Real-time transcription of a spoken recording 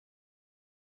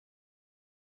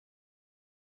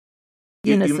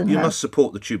unison. You must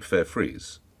support the tube fare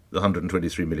freeze, the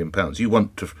 £123 million. You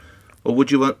want to... Or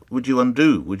would you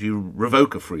undo? Would you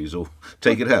revoke a freeze or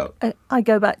take it out? I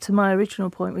go back to my original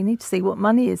point. We need to see what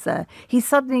money is there.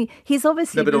 He's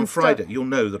obviously... No, but on Friday, you'll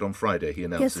know that on Friday he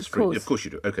announced this freeze. Of course you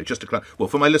do. OK, just to clarify. Well,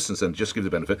 for my listeners then, just to give the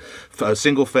benefit, for a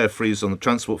single fare freeze on the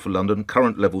Transport for London,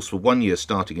 current levels for 1 year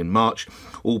starting in March,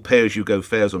 all pay-as-you-go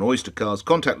fares on Oyster cards,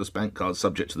 contactless bank cards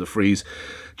subject to the freeze,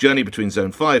 journey between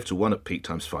Zone 5 to 1 at peak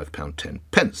times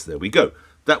 £5.10. There we go.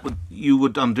 You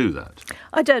would undo that?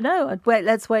 I don't know.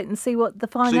 Let's wait and see what the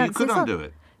finances So you could undo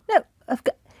it? No.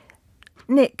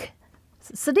 Nick,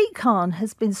 Sadiq Khan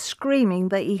has been screaming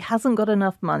that he hasn't got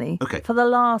enough money for the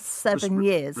last 7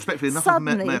 years. Respectfully, enough of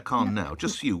Mayor Khan now.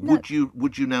 Just for you,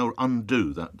 would you now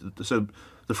undo that? So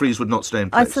the freeze would not stay in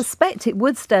place? I suspect it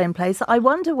would stay in place. I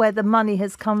wonder where the money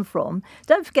has come from.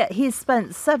 Don't forget, he's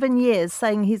spent 7 years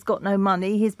saying he's got no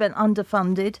money, he's been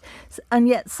underfunded, and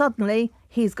yet suddenly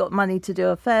he's got money to do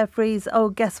a fare freeze. Oh,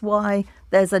 guess why?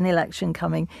 There's an election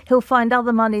coming. He'll find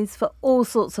other monies for all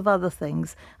sorts of other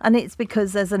things, and it's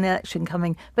because there's an election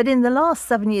coming. But in the last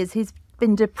 7 years, he's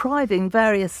been depriving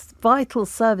various vital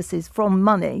services from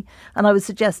money, and I would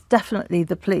suggest definitely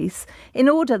the police, in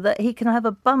order that he can have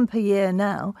a bumper year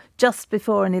now, just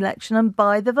before an election, and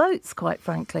buy the votes, quite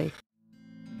frankly.